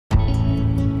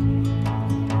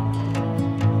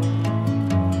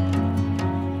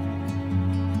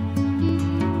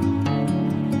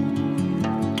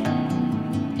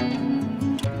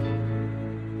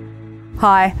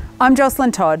Hi, I'm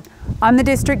Jocelyn Todd. I'm the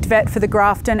District Vet for the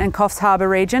Grafton and Coffs Harbour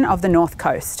region of the North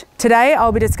Coast. Today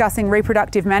I'll be discussing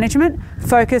reproductive management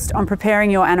focused on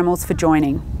preparing your animals for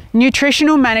joining.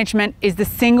 Nutritional management is the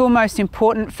single most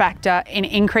important factor in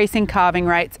increasing calving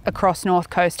rates across North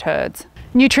Coast herds.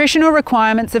 Nutritional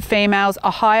requirements of females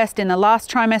are highest in the last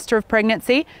trimester of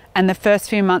pregnancy and the first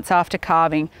few months after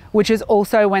calving, which is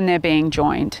also when they're being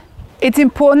joined. It's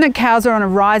important that cows are on a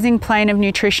rising plane of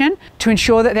nutrition to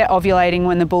ensure that they're ovulating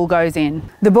when the bull goes in.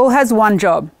 The bull has one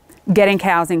job: getting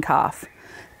cows in calf.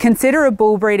 Consider a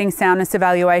bull breeding soundness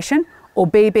evaluation, or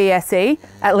BBSE,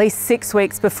 at least 6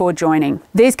 weeks before joining.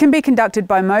 These can be conducted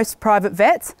by most private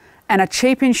vets and are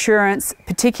cheap insurance,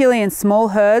 particularly in small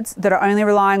herds that are only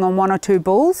relying on 1 or 2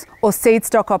 bulls, or seed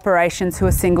stock operations who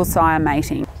are single sire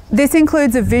mating. This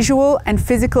includes a visual and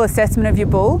physical assessment of your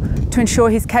bull to ensure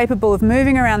he's capable of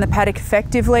moving around the paddock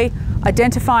effectively,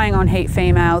 identifying on-heat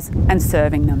females and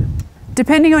serving them.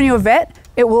 Depending on your vet,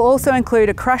 it will also include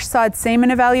a crush side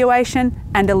semen evaluation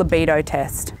and a libido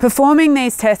test. Performing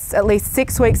these tests at least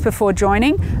 6 weeks before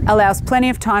joining allows plenty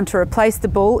of time to replace the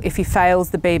bull if he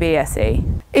fails the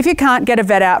BBSE. If you can't get a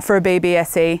vet out for a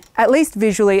BBSE, at least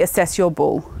visually assess your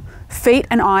bull. Feet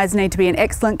and eyes need to be in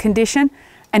excellent condition,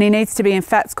 and he needs to be in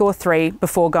FAT score 3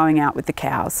 before going out with the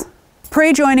cows.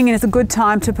 Pre-joining is a good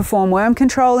time to perform worm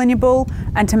control in your bull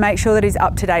and to make sure that he's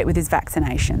up to date with his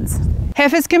vaccinations.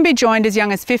 Heifers can be joined as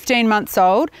young as 15 months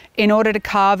old in order to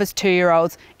calve as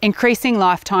 2-year-olds, increasing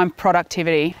lifetime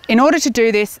productivity. In order to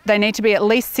do this, they need to be at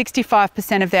least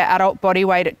 65% of their adult body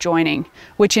weight at joining,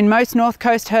 which in most North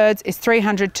Coast herds is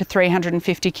 300 to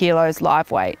 350 kilos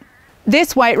live weight.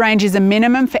 This weight range is a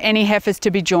minimum for any heifers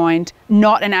to be joined,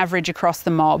 not an average across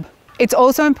the mob. It's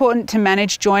also important to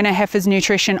manage joiner heifers'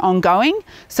 nutrition ongoing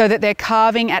so that they're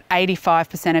calving at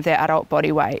 85% of their adult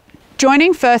body weight.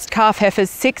 Joining first calf heifers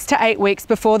 6 to 8 weeks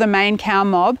before the main cow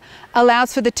mob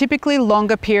allows for the typically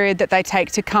longer period that they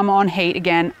take to come on heat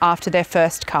again after their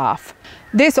first calf.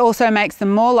 This also makes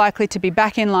them more likely to be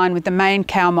back in line with the main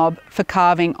cow mob for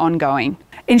calving ongoing.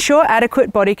 Ensure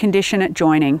adequate body condition at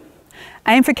joining.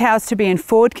 Aim for cows to be in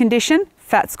forward condition,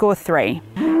 FAT score 3.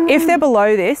 If they're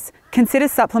below this, consider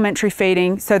supplementary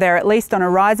feeding so they're at least on a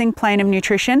rising plane of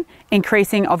nutrition,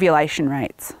 increasing ovulation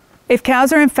rates. If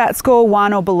cows are in FAT score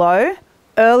 1 or below,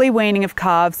 early weaning of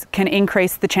calves can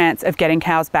increase the chance of getting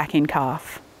cows back in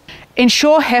calf.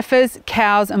 Ensure heifers,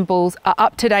 cows and bulls are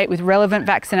up to date with relevant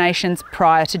vaccinations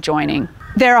prior to joining.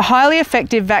 There are highly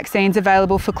effective vaccines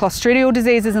available for clostridial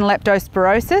diseases and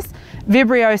leptospirosis,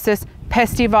 vibriosis,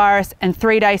 pestivirus and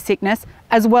 3-day sickness,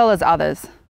 as well as others.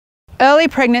 Early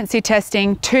pregnancy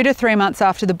testing 2 to 3 months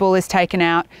after the bull is taken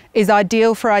out is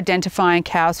ideal for identifying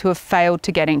cows who have failed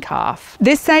to get in calf.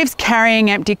 This saves carrying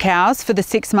empty cows for the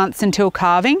 6 months until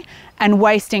calving and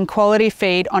wasting quality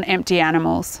feed on empty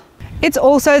animals. It's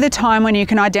also the time when you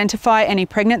can identify any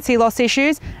pregnancy loss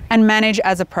issues and manage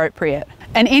as appropriate.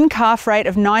 An in-calf rate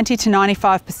of 90 to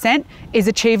 95% is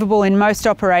achievable in most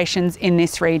operations in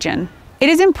this region. It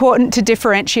is important to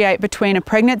differentiate between a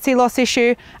pregnancy loss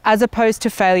issue as opposed to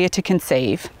failure to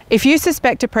conceive. If you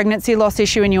suspect a pregnancy loss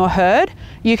issue in your herd,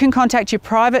 you can contact your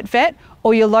private vet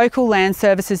or your local Land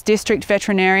Services district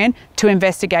veterinarian to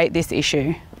investigate this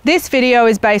issue. This video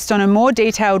is based on a more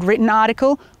detailed written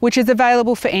article which is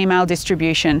available for email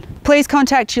distribution. Please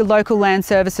contact your local Land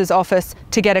Services office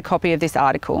to get a copy of this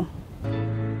article.